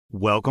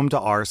Welcome to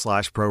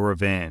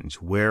r/Prorevenge,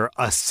 where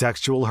a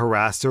sexual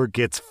harasser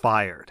gets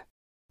fired.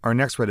 Our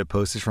next Reddit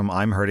post is from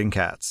I'm Hurting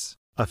Cats.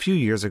 A few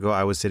years ago,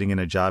 I was sitting in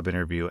a job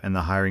interview and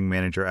the hiring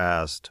manager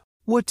asked,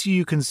 "What do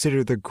you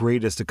consider the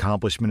greatest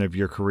accomplishment of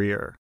your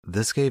career?"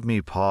 This gave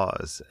me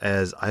pause,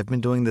 as I've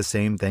been doing the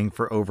same thing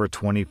for over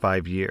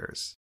 25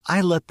 years. I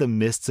let the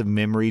mists of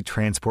memory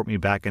transport me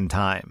back in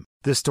time.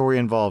 This story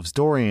involves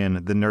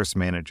Dorian, the nurse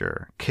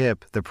manager,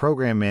 Kip, the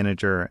program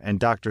manager, and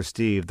Dr.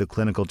 Steve, the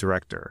clinical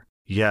director.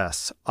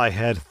 Yes, I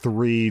had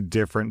 3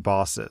 different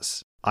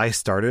bosses. I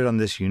started on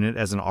this unit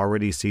as an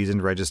already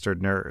seasoned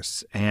registered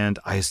nurse, and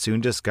I soon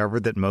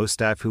discovered that most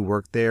staff who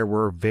worked there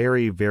were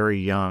very, very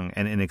young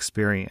and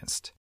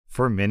inexperienced.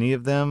 For many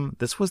of them,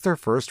 this was their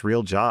first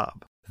real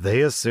job.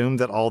 They assumed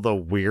that all the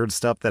weird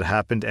stuff that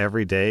happened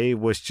every day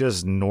was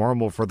just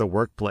normal for the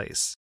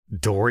workplace.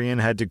 Dorian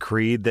had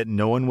decreed that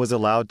no one was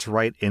allowed to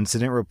write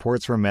incident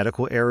reports for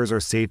medical errors or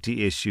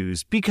safety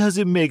issues because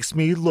it makes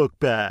me look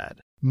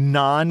bad.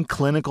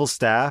 Non-clinical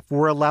staff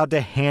were allowed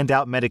to hand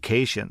out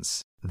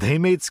medications. They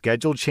made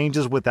schedule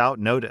changes without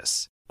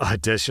notice.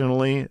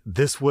 Additionally,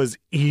 this was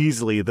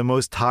easily the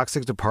most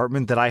toxic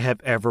department that I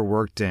have ever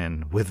worked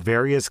in, with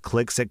various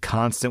cliques at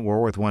constant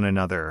war with one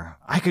another.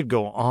 I could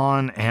go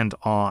on and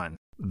on.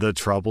 The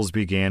troubles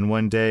began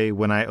one day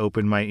when I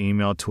opened my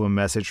email to a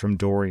message from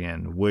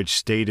Dorian, which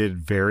stated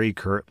very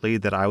curtly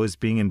that I was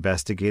being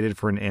investigated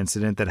for an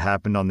incident that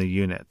happened on the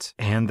unit,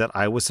 and that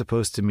I was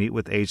supposed to meet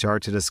with HR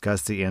to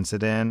discuss the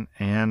incident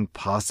and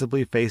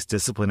possibly face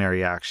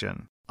disciplinary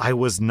action. I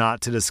was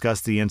not to discuss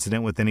the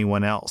incident with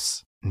anyone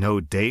else. No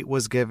date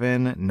was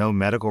given, no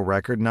medical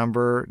record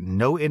number,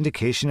 no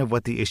indication of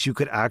what the issue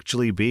could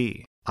actually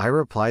be. I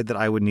replied that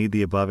I would need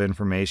the above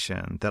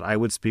information, that I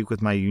would speak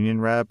with my union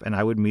rep, and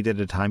I would meet at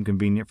a time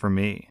convenient for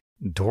me.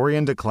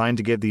 Dorian declined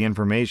to give the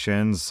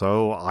information,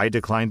 so I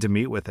declined to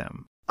meet with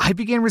him. I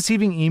began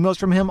receiving emails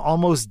from him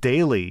almost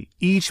daily,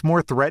 each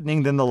more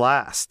threatening than the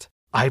last.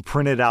 I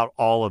printed out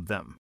all of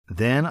them.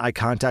 Then I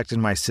contacted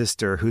my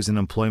sister, who's an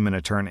employment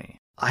attorney.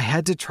 I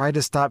had to try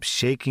to stop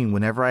shaking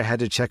whenever I had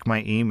to check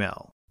my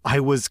email. I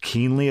was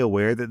keenly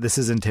aware that this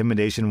is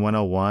Intimidation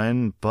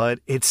 101, but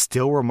it's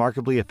still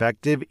remarkably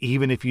effective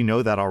even if you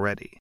know that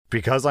already.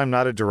 Because I'm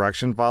not a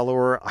direction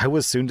follower, I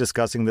was soon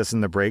discussing this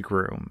in the break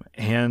room,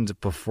 and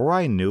before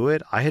I knew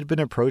it, I had been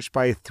approached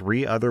by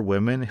 3 other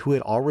women who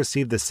had all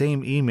received the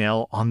same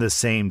email on the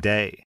same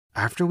day.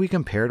 After we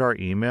compared our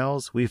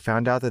emails, we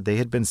found out that they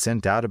had been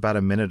sent out about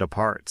a minute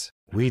apart.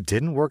 We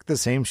didn't work the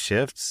same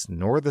shifts,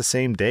 nor the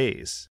same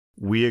days.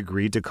 We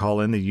agreed to call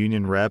in the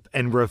union rep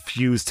and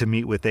refused to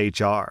meet with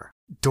HR.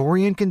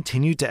 Dorian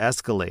continued to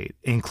escalate,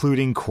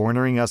 including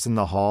cornering us in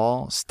the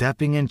hall,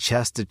 stepping in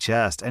chest to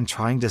chest, and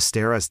trying to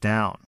stare us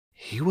down.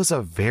 He was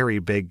a very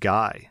big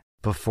guy.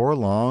 Before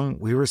long,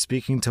 we were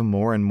speaking to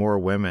more and more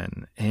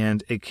women,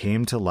 and it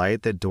came to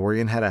light that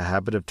Dorian had a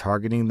habit of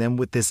targeting them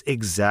with this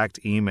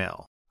exact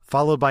email,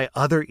 followed by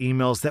other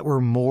emails that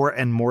were more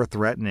and more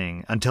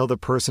threatening until the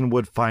person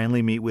would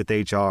finally meet with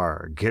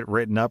HR, get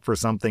written up for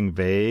something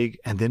vague,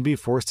 and then be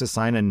forced to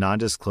sign a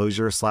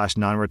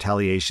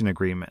non-disclosure/non-retaliation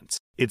agreement.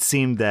 It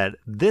seemed that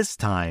this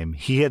time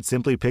he had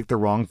simply picked the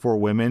wrong 4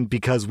 women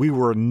because we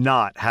were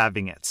not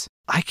having it.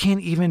 I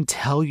can't even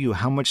tell you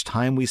how much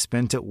time we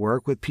spent at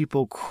work with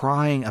people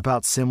crying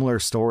about similar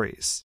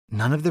stories.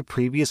 None of the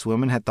previous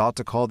women had thought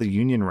to call the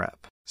union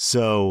rep.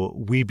 So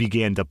we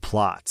began to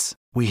plot.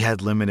 We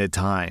had limited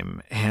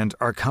time, and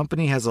our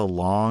company has a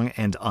long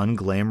and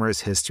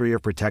unglamorous history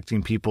of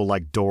protecting people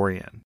like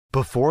Dorian.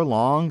 Before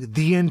long,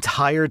 the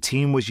entire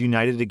team was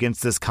united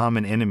against this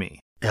common enemy.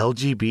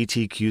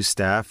 LGBTQ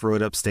staff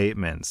wrote up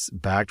statements,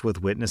 backed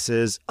with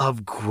witnesses,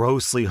 of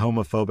grossly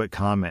homophobic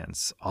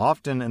comments,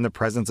 often in the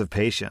presence of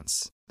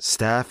patients.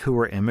 Staff who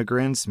were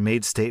immigrants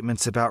made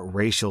statements about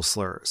racial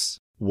slurs.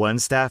 One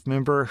staff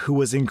member, who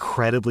was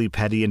incredibly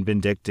petty and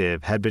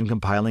vindictive, had been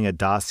compiling a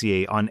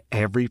dossier on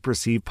every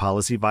perceived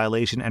policy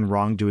violation and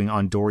wrongdoing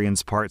on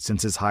Dorian's part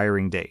since his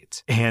hiring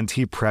date, and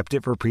he prepped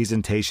it for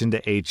presentation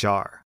to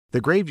HR.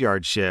 The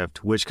graveyard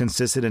shift, which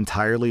consisted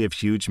entirely of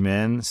huge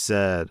men,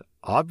 said,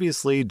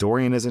 "Obviously,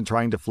 Dorian isn't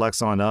trying to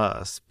flex on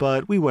us,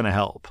 but we want to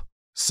help."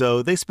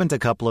 So they spent a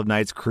couple of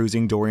nights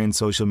cruising Dorian's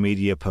social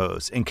media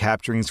posts and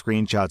capturing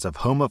screenshots of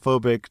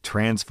homophobic,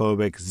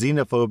 transphobic,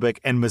 xenophobic,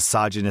 and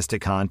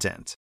misogynistic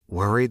content.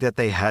 Worried that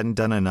they hadn't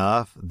done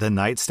enough, the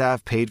night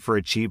staff paid for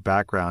a cheap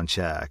background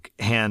check.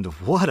 And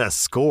what a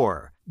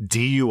score!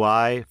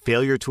 DUI,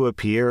 failure to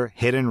appear,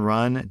 hit and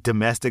run,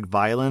 domestic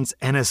violence,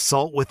 and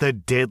assault with a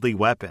deadly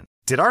weapon.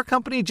 Did our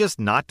company just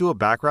not do a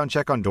background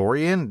check on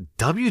Dorian?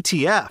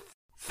 WTF!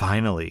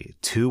 Finally,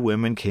 2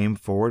 women came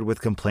forward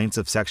with complaints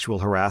of sexual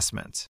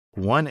harassment.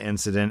 One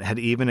incident had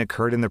even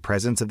occurred in the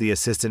presence of the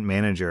assistant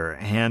manager,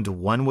 and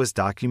one was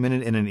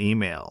documented in an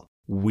email.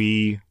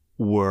 We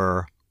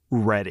were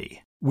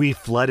ready. We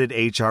flooded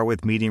HR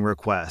with meeting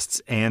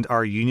requests, and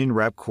our union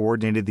rep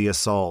coordinated the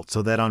assault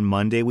so that on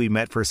Monday we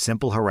met for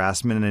simple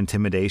harassment and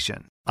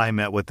intimidation. I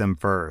met with them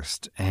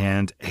first,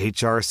 and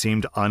HR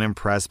seemed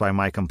unimpressed by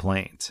my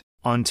complaint.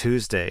 On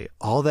Tuesday,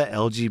 all the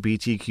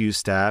LGBTQ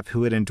staff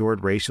who had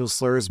endured racial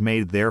slurs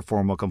made their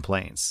formal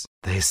complaints.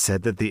 They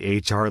said that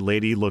the HR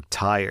lady looked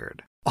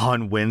tired.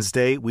 On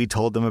Wednesday, we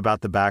told them about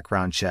the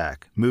background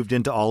check, moved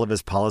into all of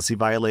his policy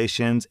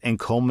violations, and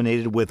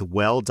culminated with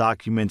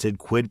well-documented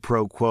quid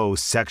pro quo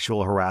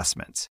sexual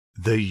harassment.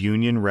 The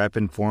union rep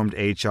informed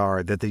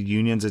HR that the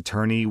union's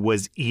attorney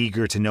was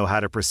eager to know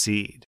how to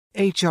proceed.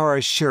 HR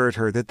assured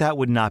her that that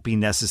would not be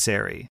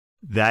necessary.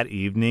 That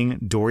evening,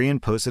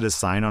 Dorian posted a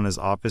sign on his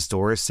office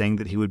door saying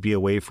that he would be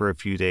away for a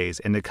few days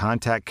and to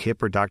contact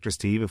Kip or Dr.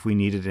 Steve if we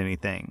needed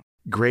anything.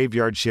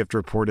 Graveyard Shift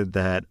reported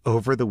that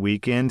over the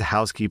weekend,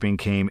 housekeeping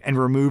came and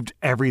removed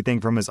everything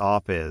from his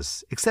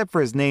office, except for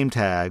his name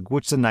tag,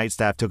 which the night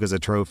staff took as a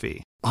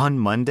trophy. On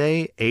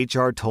Monday,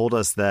 HR told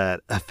us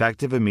that,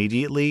 effective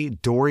immediately,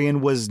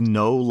 Dorian was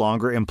no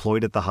longer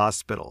employed at the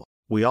hospital.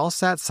 We all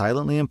sat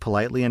silently and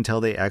politely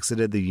until they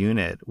exited the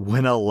unit,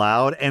 when a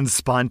loud and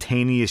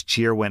spontaneous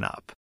cheer went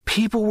up.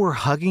 People were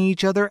hugging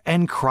each other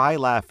and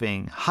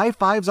cry-laughing, high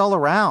fives all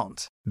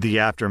around. The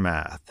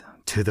aftermath.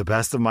 To the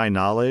best of my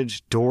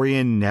knowledge,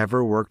 Dorian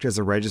never worked as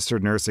a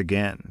registered nurse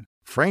again.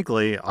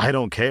 Frankly, I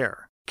don't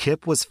care.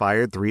 Kip was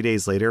fired 3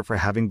 days later for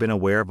having been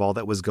aware of all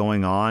that was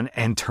going on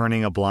and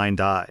turning a blind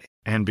eye.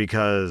 And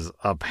because,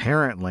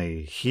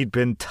 apparently, he'd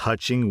been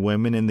touching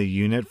women in the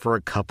unit for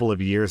a couple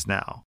of years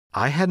now.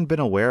 I hadn't been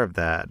aware of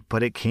that,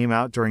 but it came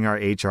out during our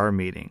HR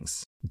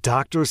meetings.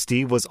 Dr.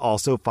 Steve was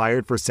also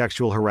fired for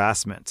sexual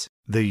harassment.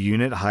 The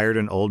unit hired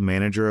an old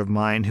manager of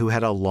mine who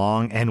had a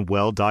long and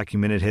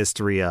well-documented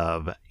history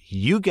of,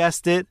 you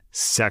guessed it,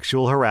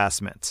 sexual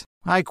harassment.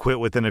 I quit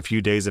within a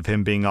few days of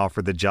him being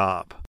offered the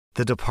job.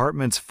 The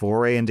department's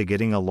foray into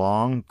getting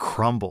along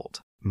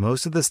crumbled.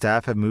 Most of the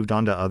staff have moved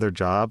on to other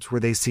jobs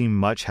where they seem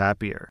much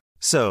happier.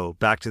 So,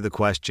 back to the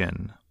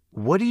question.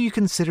 What do you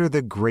consider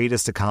the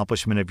greatest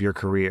accomplishment of your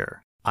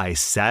career? I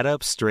sat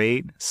up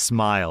straight,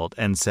 smiled,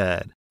 and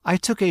said, I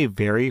took a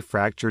very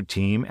fractured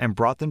team and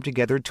brought them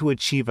together to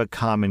achieve a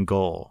common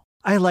goal.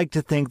 I like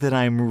to think that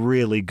I'm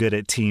really good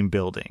at team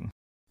building.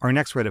 Our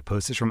next Reddit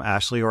post is from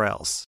Ashley or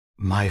Else.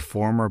 My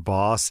former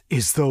boss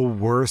is the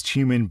worst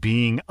human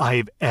being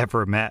I've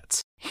ever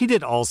met. He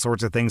did all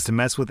sorts of things to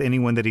mess with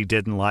anyone that he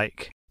didn't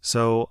like.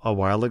 So, a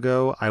while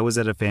ago, I was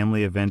at a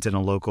family event in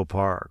a local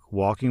park,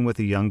 walking with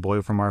a young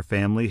boy from our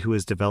family who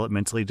is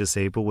developmentally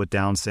disabled with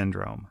Down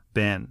syndrome,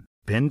 Ben.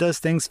 Ben does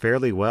things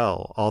fairly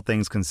well, all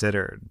things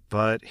considered,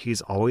 but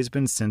he's always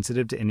been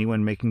sensitive to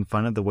anyone making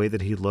fun of the way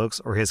that he looks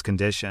or his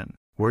condition.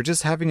 We're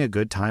just having a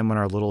good time on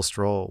our little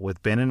stroll,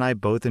 with Ben and I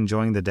both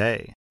enjoying the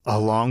day.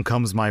 Along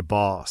comes my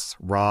boss,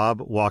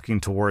 Rob, walking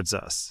towards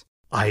us.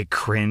 I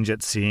cringe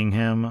at seeing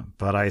him,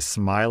 but I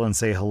smile and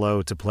say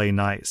hello to play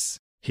nice.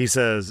 He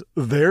says,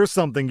 there's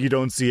something you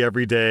don't see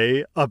every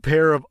day, a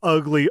pair of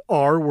ugly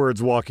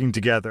R-words walking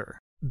together.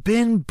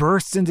 Ben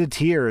bursts into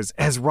tears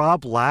as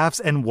Rob laughs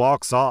and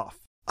walks off.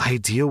 I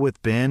deal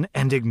with Ben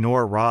and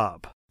ignore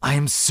Rob. I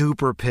am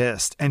super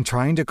pissed and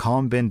trying to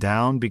calm Ben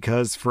down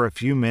because for a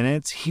few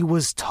minutes he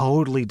was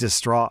totally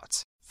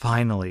distraught.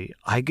 Finally,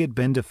 I get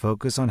Ben to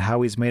focus on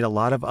how he's made a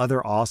lot of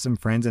other awesome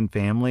friends and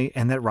family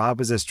and that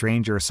Rob is a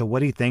stranger, so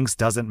what he thinks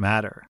doesn't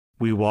matter.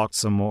 We walked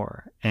some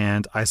more,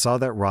 and I saw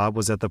that Rob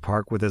was at the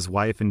park with his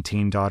wife and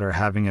teen daughter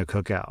having a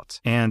cookout.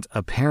 And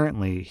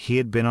apparently, he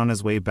had been on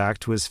his way back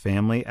to his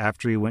family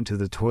after he went to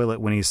the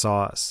toilet when he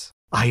saw us.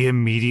 I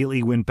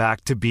immediately went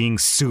back to being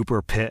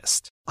super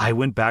pissed. I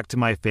went back to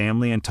my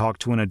family and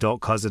talked to an adult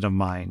cousin of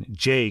mine,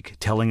 Jake,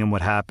 telling him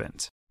what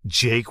happened.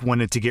 Jake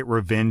wanted to get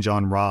revenge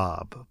on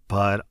Rob,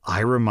 but I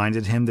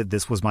reminded him that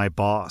this was my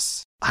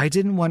boss. I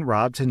didn't want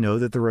Rob to know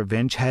that the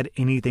revenge had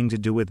anything to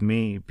do with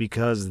me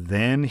because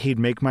then he'd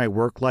make my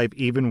work life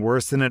even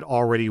worse than it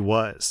already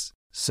was.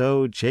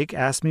 So Jake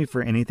asked me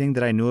for anything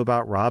that I knew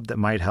about Rob that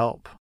might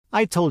help.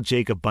 I told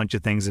Jake a bunch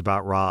of things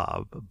about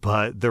Rob,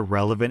 but the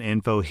relevant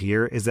info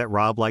here is that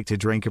Rob liked to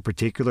drink a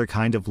particular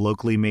kind of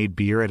locally made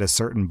beer at a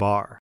certain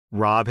bar.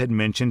 Rob had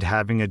mentioned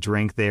having a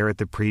drink there at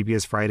the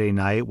previous Friday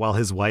night while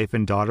his wife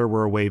and daughter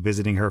were away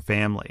visiting her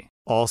family.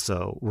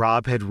 Also,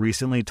 Rob had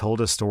recently told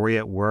a story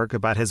at work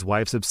about his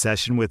wife's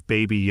obsession with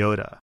Baby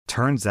Yoda.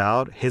 Turns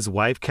out, his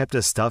wife kept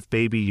a stuffed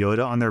Baby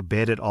Yoda on their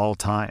bed at all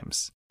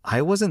times.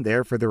 I wasn't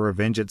there for the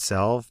revenge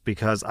itself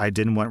because I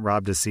didn't want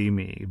Rob to see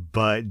me,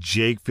 but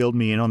Jake filled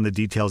me in on the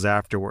details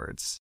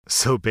afterwards.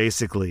 So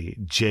basically,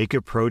 Jake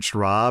approached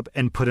Rob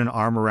and put an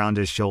arm around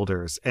his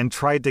shoulders and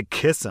tried to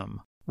kiss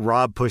him.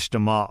 Rob pushed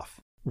him off.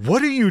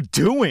 What are you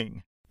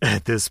doing?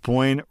 At this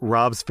point,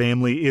 Rob's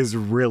family is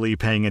really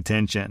paying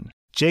attention.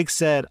 Jake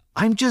said,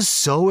 I'm just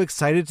so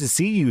excited to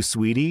see you,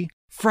 sweetie.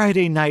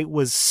 Friday night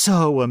was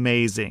so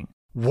amazing.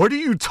 What are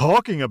you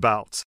talking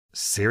about?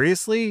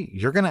 Seriously?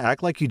 You're gonna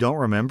act like you don't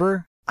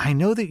remember? I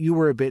know that you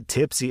were a bit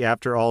tipsy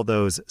after all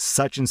those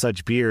such and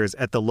such beers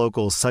at the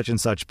local such and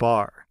such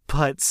bar,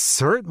 but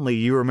certainly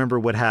you remember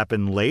what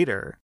happened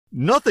later.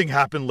 Nothing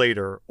happened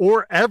later,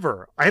 or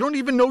ever. I don't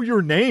even know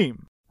your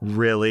name.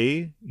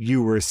 Really?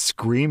 You were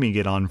screaming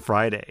it on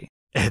Friday.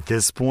 At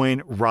this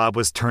point, Rob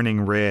was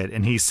turning red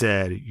and he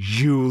said,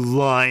 You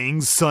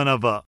lying son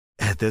of a...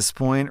 At this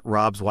point,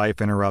 Rob's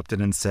wife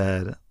interrupted and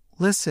said,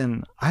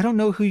 "Listen, I don't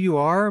know who you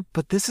are,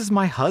 but this is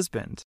my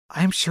husband.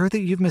 I'm sure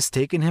that you've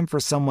mistaken him for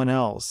someone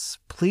else.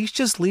 Please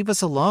just leave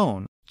us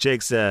alone."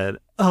 Jake said,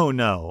 "Oh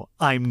no,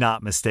 I'm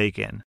not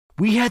mistaken.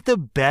 We had the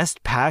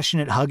best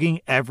passionate hugging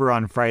ever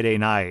on Friday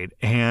night,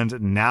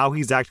 and now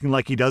he's acting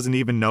like he doesn't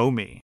even know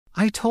me."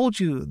 "I told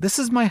you, this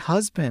is my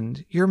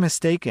husband. You're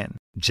mistaken."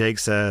 Jake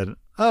said,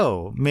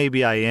 "Oh,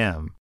 maybe I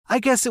am. I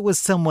guess it was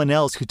someone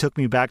else who took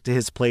me back to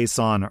his place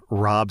on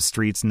Rob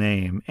Street's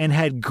name and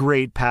had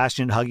great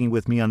passionate hugging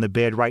with me on the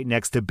bed right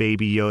next to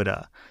Baby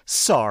Yoda.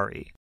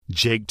 Sorry."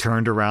 Jake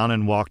turned around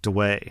and walked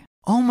away.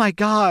 "Oh my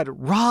God,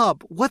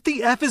 Rob, what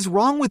the F is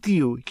wrong with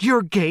you?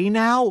 You're gay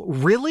now?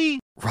 Really?"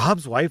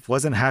 Rob's wife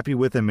wasn't happy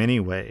with him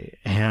anyway,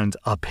 and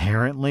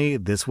apparently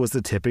this was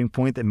the tipping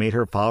point that made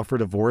her file for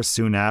divorce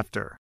soon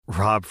after.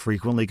 Rob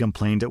frequently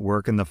complained at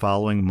work in the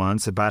following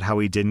months about how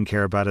he didn't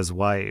care about his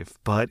wife,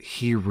 but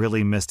he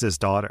really missed his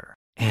daughter,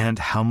 and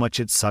how much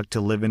it sucked to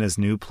live in his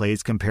new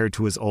place compared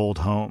to his old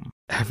home.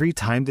 Every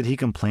time that he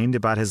complained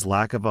about his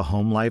lack of a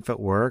home life at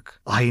work,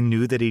 I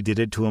knew that he did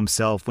it to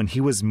himself when he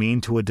was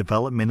mean to a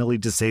developmentally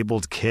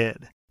disabled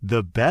kid.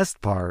 The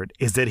best part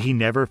is that he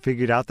never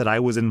figured out that I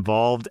was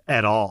involved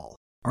at all.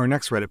 Our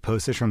next Reddit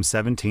post is from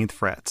 17th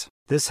Fret.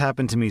 "This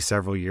happened to me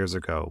several years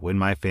ago when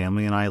my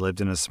family and I lived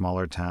in a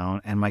smaller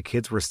town and my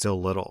kids were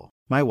still little.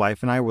 My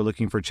wife and I were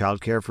looking for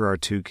childcare for our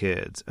 2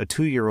 kids, a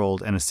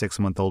 2-year-old and a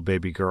 6-month-old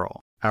baby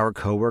girl. Our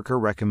coworker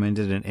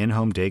recommended an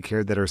in-home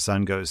daycare that her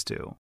son goes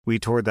to. We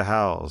toured the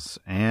house,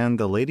 and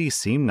the lady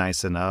seemed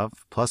nice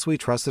enough, plus we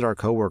trusted our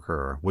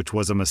coworker, which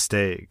was a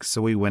mistake,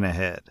 so we went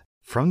ahead.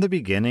 From the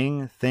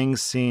beginning,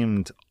 things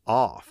seemed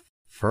off.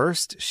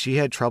 First, she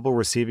had trouble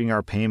receiving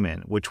our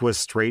payment, which was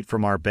straight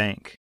from our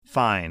bank.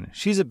 Fine,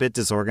 she's a bit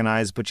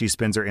disorganized, but she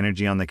spends her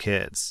energy on the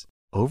kids.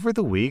 Over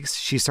the weeks,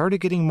 she started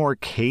getting more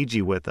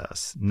cagey with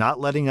us, not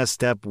letting us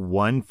step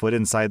 1 foot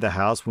inside the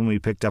house when we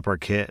picked up our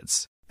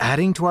kids.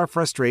 Adding to our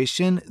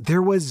frustration,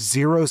 there was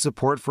zero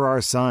support for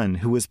our son,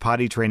 who was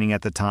potty training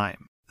at the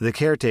time. The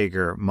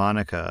caretaker,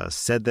 Monica,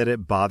 said that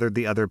it bothered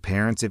the other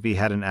parents if he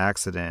had an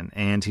accident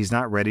and he's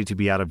not ready to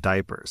be out of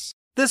diapers.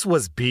 This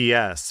was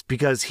BS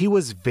because he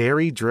was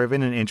very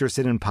driven and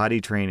interested in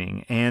potty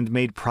training and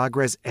made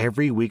progress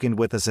every weekend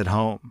with us at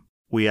home.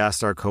 We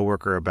asked our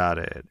coworker about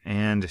it,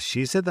 and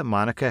she said that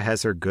Monica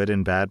has her good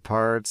and bad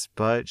parts,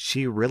 but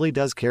she really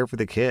does care for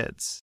the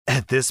kids.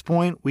 At this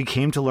point, we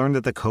came to learn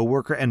that the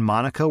coworker and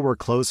Monica were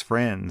close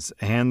friends,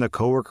 and the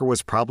coworker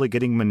was probably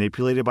getting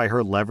manipulated by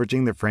her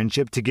leveraging the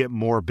friendship to get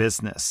more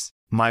business.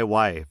 My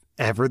wife,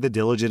 ever the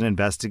diligent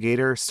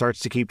investigator, starts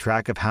to keep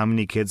track of how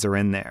many kids are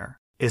in there,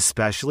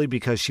 especially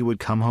because she would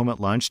come home at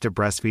lunch to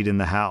breastfeed in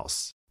the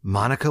house.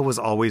 Monica was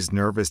always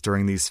nervous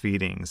during these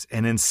feedings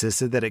and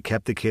insisted that it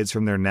kept the kids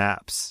from their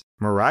naps.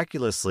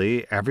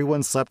 Miraculously,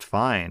 everyone slept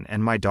fine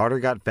and my daughter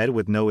got fed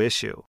with no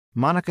issue.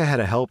 Monica had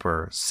a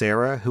helper,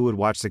 Sarah, who would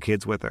watch the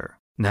kids with her.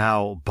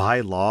 Now, by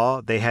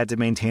law, they had to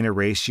maintain a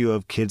ratio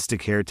of kids to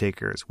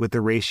caretakers, with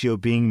the ratio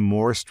being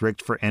more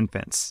strict for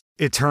infants.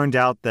 It turned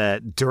out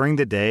that during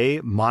the day,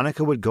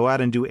 Monica would go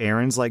out and do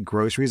errands like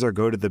groceries or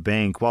go to the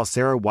bank while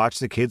Sarah watched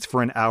the kids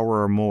for an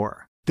hour or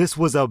more. This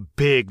was a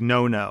big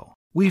no-no.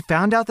 We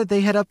found out that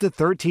they had up to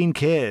 13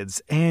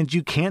 kids, and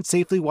you can't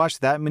safely watch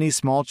that many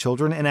small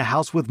children in a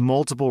house with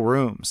multiple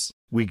rooms.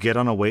 We get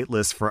on a wait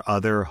list for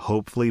other,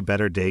 hopefully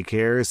better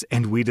daycares,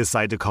 and we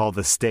decide to call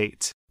the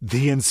state.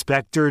 The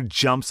inspector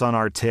jumps on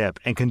our tip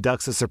and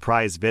conducts a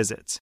surprise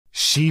visit.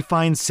 She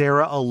finds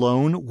Sarah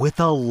alone with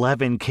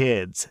 11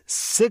 kids,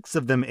 6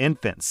 of them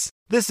infants.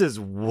 This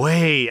is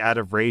way out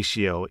of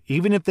ratio,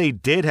 even if they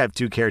did have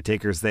 2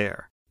 caretakers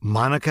there.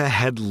 Monica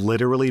had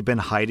literally been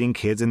hiding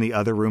kids in the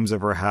other rooms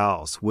of her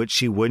house, which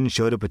she wouldn't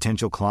show to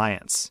potential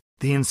clients.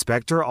 The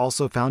inspector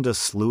also found a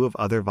slew of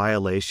other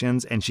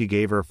violations and she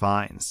gave her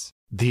fines.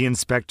 The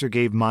inspector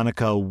gave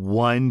Monica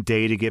 1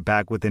 day to get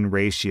back within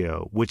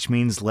ratio, which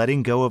means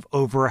letting go of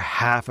over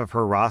half of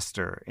her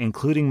roster,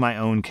 including my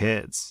own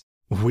kids.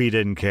 We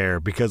didn't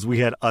care because we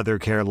had other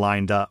care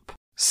lined up.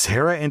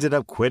 Sarah ended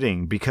up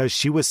quitting because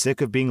she was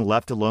sick of being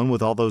left alone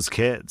with all those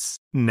kids.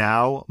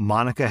 Now,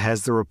 Monica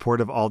has the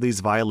report of all these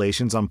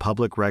violations on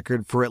public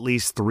record for at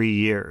least 3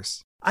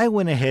 years. I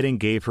went ahead and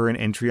gave her an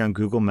entry on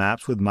Google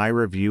Maps with my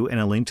review and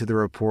a link to the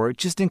report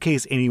just in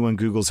case anyone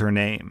Googles her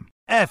name.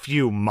 F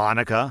you,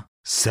 Monica!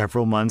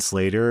 Several months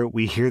later,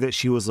 we hear that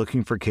she was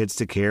looking for kids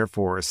to care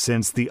for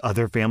since the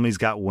other families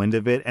got wind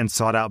of it and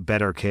sought out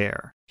better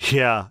care.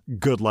 Yeah,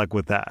 good luck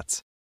with that.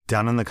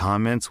 Down in the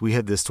comments, we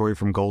had this story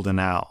from Golden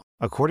Owl.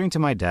 According to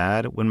my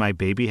dad, when my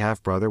baby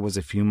half-brother was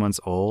a few months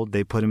old,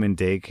 they put him in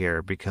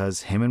daycare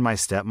because him and my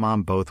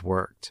stepmom both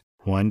worked.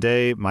 One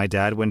day, my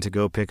dad went to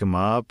go pick him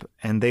up,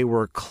 and they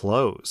were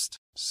closed.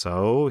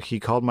 So he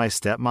called my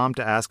stepmom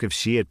to ask if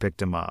she had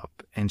picked him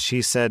up, and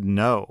she said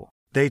no.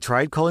 They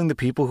tried calling the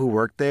people who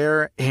worked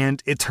there,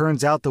 and it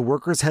turns out the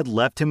workers had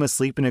left him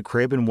asleep in a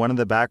crib in one of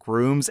the back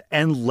rooms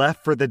and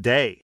left for the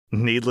day.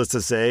 Needless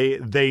to say,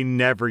 they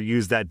never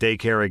used that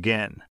daycare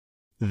again.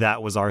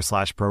 That was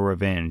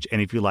r/ProRevenge. And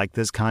if you like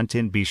this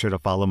content, be sure to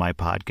follow my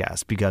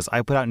podcast because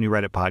I put out new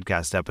Reddit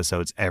podcast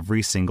episodes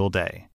every single day.